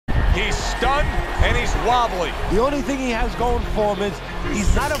He's stunned and he's wobbly. The only thing he has going for him is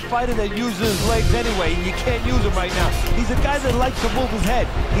he's not a fighter that uses his legs anyway. You can't use him right now. He's a guy that likes to move his head.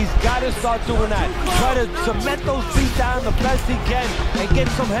 He's got to start doing that. Try to cement those feet down the best he can and get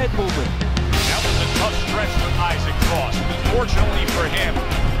some head movement. That was a tough stretch for Isaac Cross. Fortunately for him,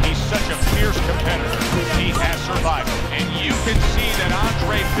 he's such a fierce competitor. He has survived. And you can see that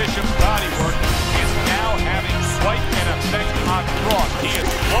Andre Bishop's bodywork is now having quite an effect on Cross. He is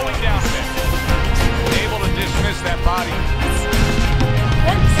slowing down a bit. Able to dismiss that body.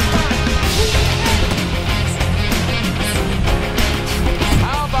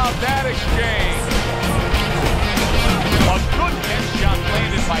 How about that exchange? A good head shot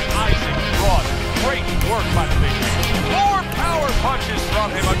landed by Isaac Cross. Great work by the big man. More power punches from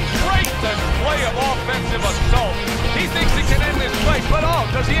him. A great display of offensive assault. He thinks he can end this fight, but oh,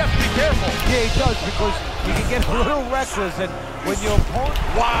 does he have to be careful? Yeah, he does, because you can get a little reckless, and when your opponent...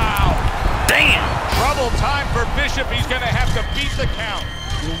 Wow! Damn! Trouble time for Bishop. He's going to have to beat the count.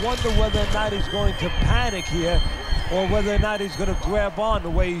 You wonder whether or not he's going to panic here, or whether or not he's going to grab on the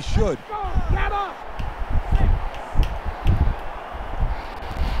way he should. Get up!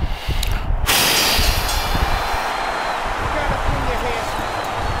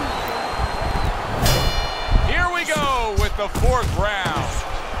 Here we go with the fourth round.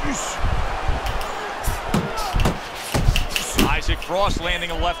 Isaac Cross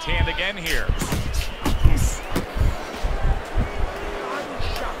landing a left hand again here.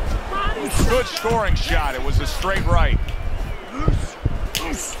 Good scoring shot. It was a straight right.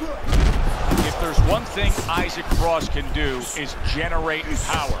 If there's one thing Isaac Cross can do is generate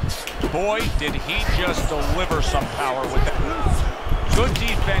power. Boy, did he just deliver some power with that. Good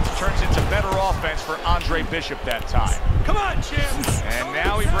defense turns into better offense for Andre Bishop that time. Come on, champ! And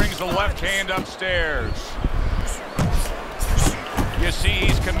now he brings the left hand upstairs. You see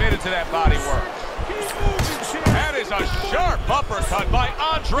he's committed to that body work. That is a sharp uppercut by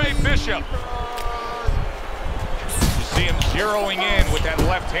Andre Bishop. You see him zeroing in with that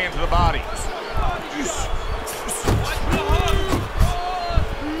left hand to the body.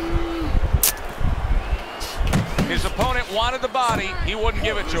 His opponent wanted the body. He wouldn't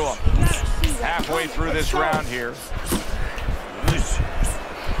give it to him. Halfway through this round here.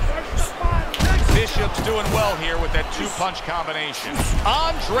 Bishop's doing well here with that two-punch combination.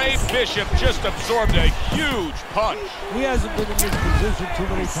 Andre Bishop just absorbed a huge punch. He hasn't been in this position too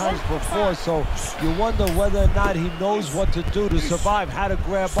many times before, so you wonder whether or not he knows what to do to survive, how to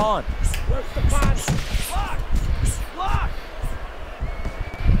grab on. Where's the body? Lock! Lock!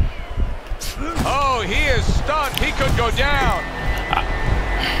 Oh, he is stunned. He could go down.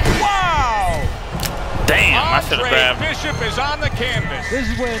 Wow! Damn, I should have grabbed him. Bishop is on the canvas. This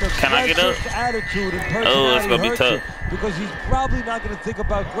is where an Can I get up? aggressive attitude and personality Oh, it's gonna be hurts tough. you, because he's probably not going to think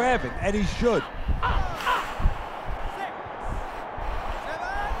about grabbing, and he should.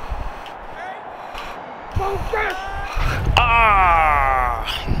 Focus! Ah!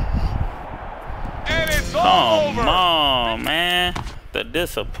 And it's all over. Come on, man. The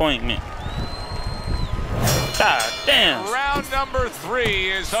disappointment. God damn. Round number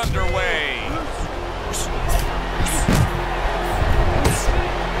 3 is underway.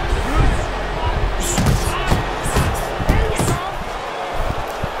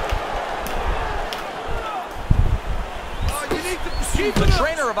 The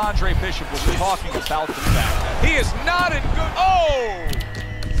trainer of Andre Bishop was talking about the fact he is not in good... Oh!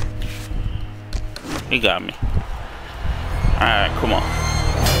 He got me. All right, come on.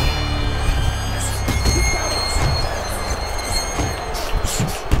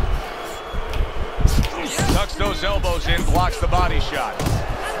 Tucks those elbows in, blocks the body shot.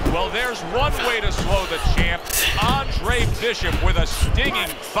 Well, there's one way to slow the champ. Andre Bishop with a stinging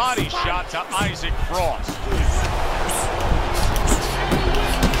body shot to Isaac Cross.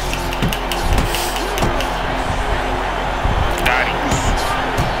 Got him.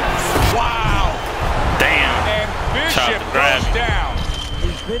 Wow! Damn. And Bishop to grab goes me. down.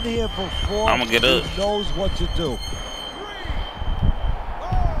 He's been here before. I'ma get up. He knows what to do.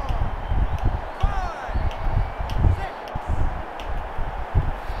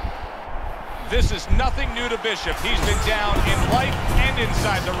 This is nothing new to Bishop. He's been down in life and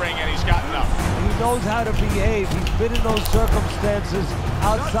inside the ring, and he's gotten up. He knows how to behave. He's been in those circumstances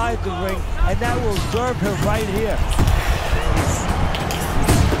outside the ring, and that will serve him right here.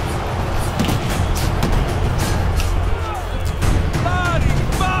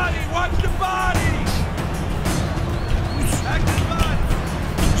 Body! Watch the body! Active body!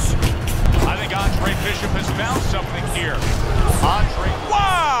 I think Andre Bishop has found something here. Andre,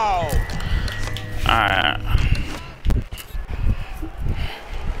 wow! All right.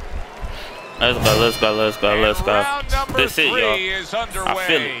 Let's go, let's go, let's go, let's go. Round number This it, 3 y'all. is underway. I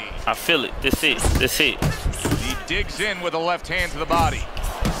feel it. I feel it. This it. This it. He digs in with a left hand to the body.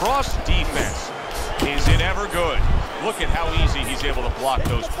 Cross defense. Is it ever good? Look at how easy he's able to block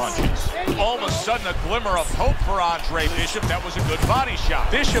those punches. All of a sudden, a glimmer of hope for Andre Bishop. That was a good body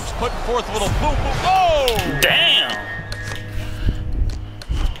shot. Bishop's putting forth a little boom, boom. Oh! Damn.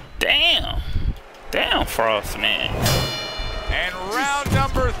 Damn. Damn, Frost, man. And round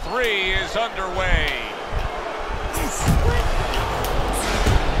number 3 is underway.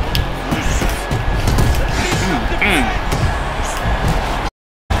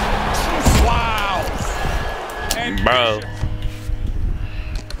 Wow. And Bro.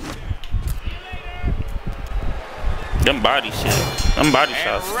 Them body shit. Them body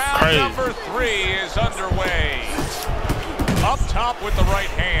shots round crazy. number 3 is underway. Up top with the right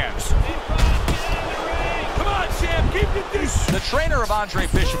hand. Come on, champ, keep it this. The trainer of Andre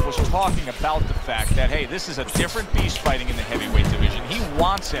Bishop was talking about the fact that, hey, this is a different beast fighting in the heavyweight division. He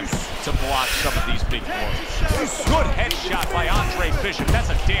wants him to block some of these big blows. Good headshot by Andre Bishop. That's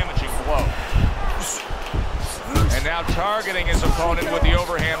a damaging blow. And now targeting his opponent with the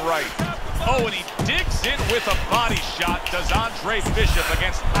overhand right. Oh, and he digs in with a body shot, does Andre Bishop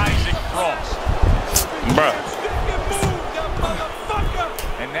against Isaac Frost. Bro.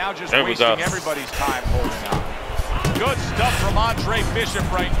 And now just There we go. wasting everybody's time holding on. Good stuff from Andre Bishop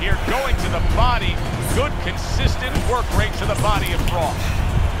right here, going to the body. Good, consistent work rate to the body of Frost.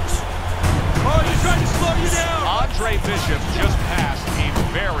 Oh, he's trying to slow you down. Andre Bishop just passed a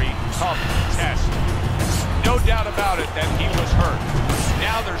very tough test. No doubt about it that he was hurt.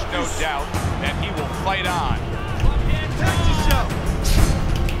 Now there's no doubt that he will fight on. Protect yourself.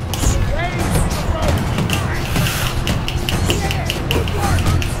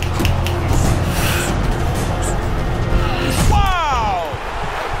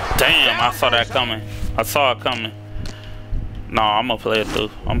 Wow! Damn, I saw that coming. I saw it coming. No, I'm gonna play it through.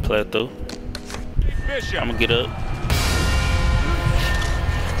 I'm gonna play it through. Bishop. I'm gonna get up.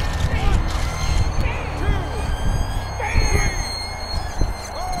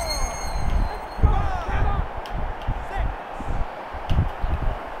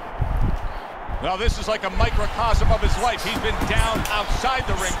 Well, this is like a microcosm of his life. He's been down outside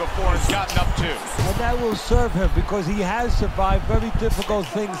the ring before and has gotten up too. And that will serve him because he has survived very difficult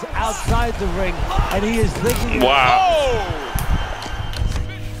things outside the ring, and he is thinking. Wow. Oh!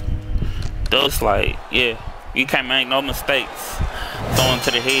 Those like, yeah, you can't make no mistakes throwing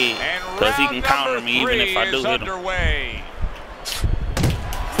to the head because he can counter me even if I do hit him. Underway.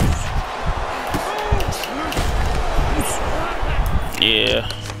 Yeah,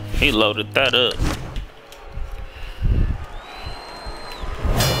 he loaded that up.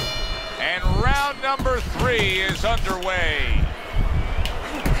 And round number 3 is underway.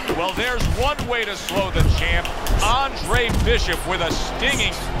 Well, there's one way to slow the champ. Andre Bishop with a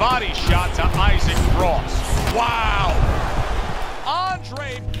stinging body shot to Isaac Frost. Wow!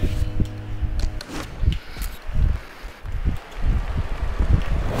 Andre...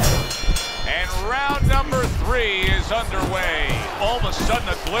 And round number 3 is underway. All of a sudden,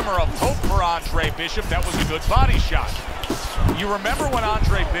 a glimmer of hope for Andre Bishop. That was a good body shot. You remember when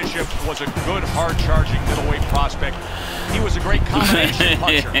Andre Bishop was a good, hard-charging middleweight prospect? He was a great combination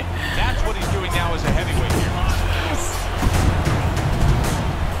puncher. That's what he's doing now as a heavyweight here.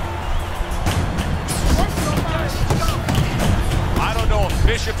 I don't know if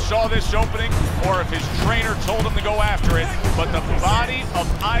Bishop saw this opening or if his trainer told him to go after it, but the body of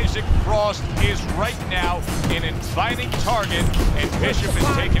Isaac Frost is right now an inviting target, and Bishop is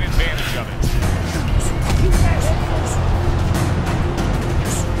taking advantage of it.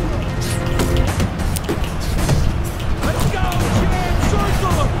 Let's go, champ.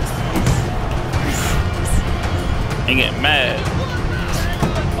 Circle him. He get mad.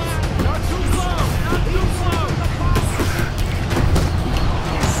 Not too slow. Not too slow.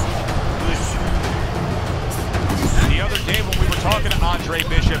 The other day when we were talking to Andre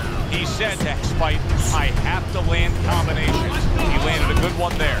Bishop, he said next fight, I have to land combinations. He landed a good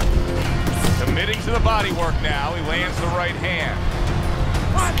one there. Committing to the body work now, he lands the right hand.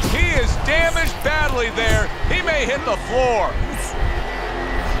 He is damaged badly there. He may hit the floor.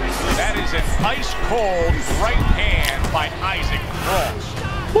 That is an ice-cold right hand by Isaac Frost.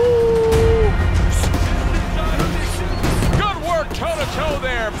 Good work toe-to-toe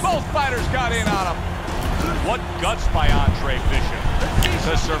there. Both fighters got in on him. What guts by Andre Bishop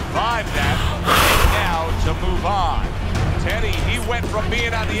to survive that and now to move on. Teddy, he went from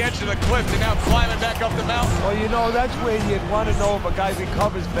being on the edge of the cliff to now climbing back up the mountain. Well, you know, that's where you'd want to know if a guy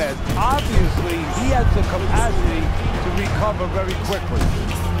recovers fast. Obviously, he has the capacity to recover very quickly.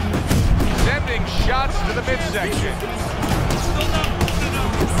 Then shots to the midsection.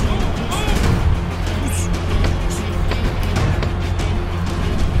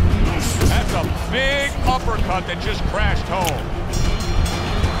 That's a big uppercut that just crashed home.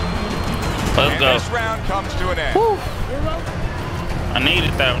 Let's go. This round comes to an end. Woo. I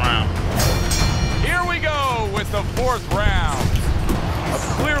needed that round. Here we go with the 4th round. A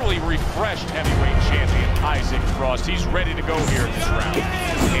clearly refreshed heavyweight champion, Isaac Frost. He's ready to go here in this round.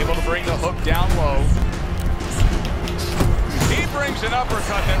 Able to bring the hook down low. He brings an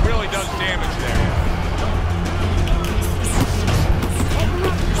uppercut that really does damage there.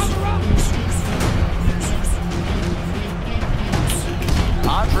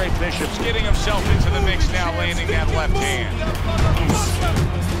 Andre Bishop's getting himself into the mix now, landing that left hand.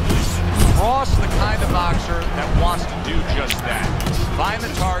 Frost, the kind of boxer that wants to do just that. Find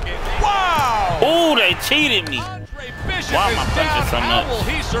the target. Wow! Oh, they cheated me. Andre Bishop Why am is I punching down. so How much? will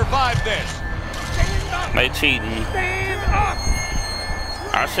he survive this? They cheated me.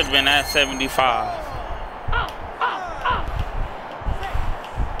 I should have been at 75.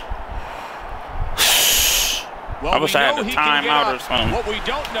 Well, I wish I had know the he can time get out up. or something. What we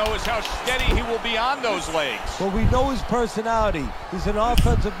don't know is how steady he will be on those legs. Well, we know his personality. He's an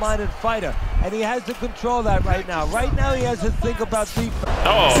offensive-minded fighter, and he has to control that right now. Right now, he has to think about defense.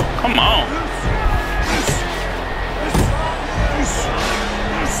 Oh, come on.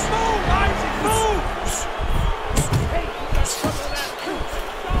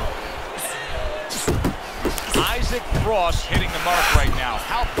 Isaac Frost hitting the mark right now.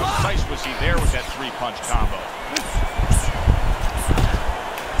 How precise was he there with that 3-punch combo?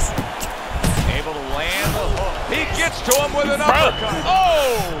 Able to land the hook. He gets to him with an uppercut.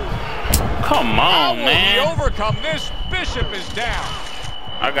 Oh! Come How on, will man. he overcome this? Bishop is down.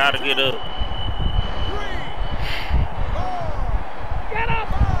 I gotta get up. Get up,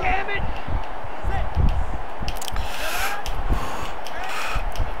 damn it!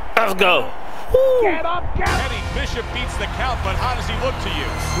 Let's go. Get up, get up! Eddie Bishop beats the count, but how does he look to you?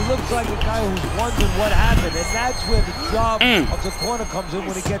 He looks like a guy who's wondering what happened, and that's where the job of the corner comes in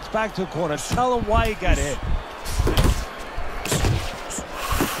when he gets back to the corner. Tell him why he got hit.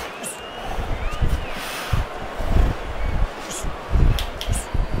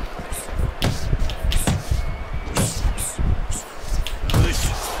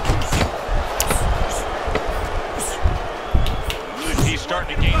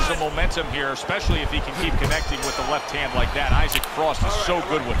 Starting to gain some momentum here, especially if he can keep connecting with the left hand like that. Isaac Frost is so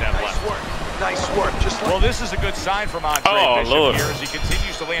good with that left. Nice work. Just like Well, this is a good sign from Andre Bishop here as he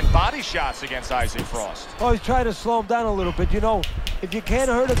continues to land body shots against Isaac Frost. Oh, he's trying to slow him down a little bit. You know, if you can't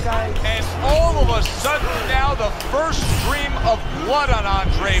hurt a guy... And all of a sudden now the first stream of blood on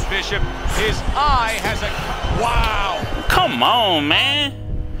Andre Bishop. His eye has a... Wow! Come on, man.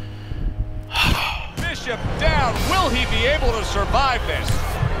 Bishop down. Will he be able to survive this?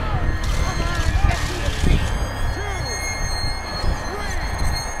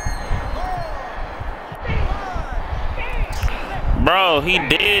 Bro, he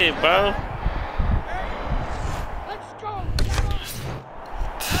did, bro. Let's go!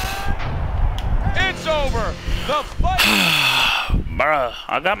 It's over. The fight. Bro,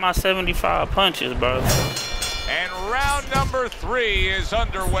 I got my 75 punches, bro. And round number 3 is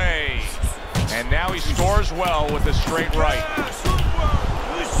underway. And now he scores well with the straight right.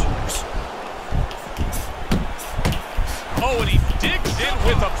 Oh, and he digs in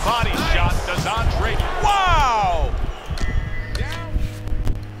with a body shot. Does Andre? Wow!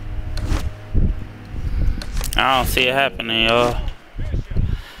 I don't see it happening, y'all.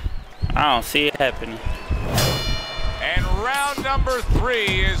 I don't see it happening. And round number 3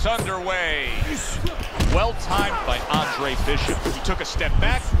 is underway. Well timed by Andre Bishop. He took a step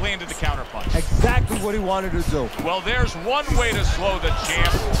back, landed the counterpunch. Exactly what he wanted to do. Well, there's one way to slow the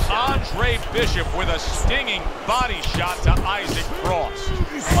champ. Andre Bishop with a stinging body shot to Isaac Frost.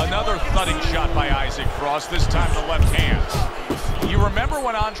 Another thudding shot by Isaac Frost, this time the left hand. You remember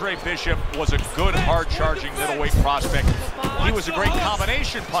when Andre Bishop was a good, hard-charging middleweight prospect? He was a great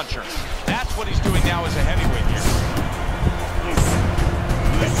combination puncher. That's what he's doing now as a heavyweight here.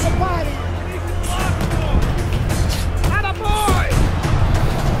 It's the body! Attaboy!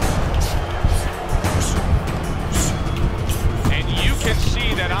 And you can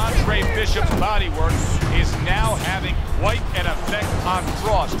see that Andre Bishop's body work is now having quite an effect on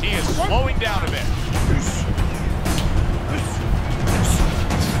Frost. He is slowing down a bit.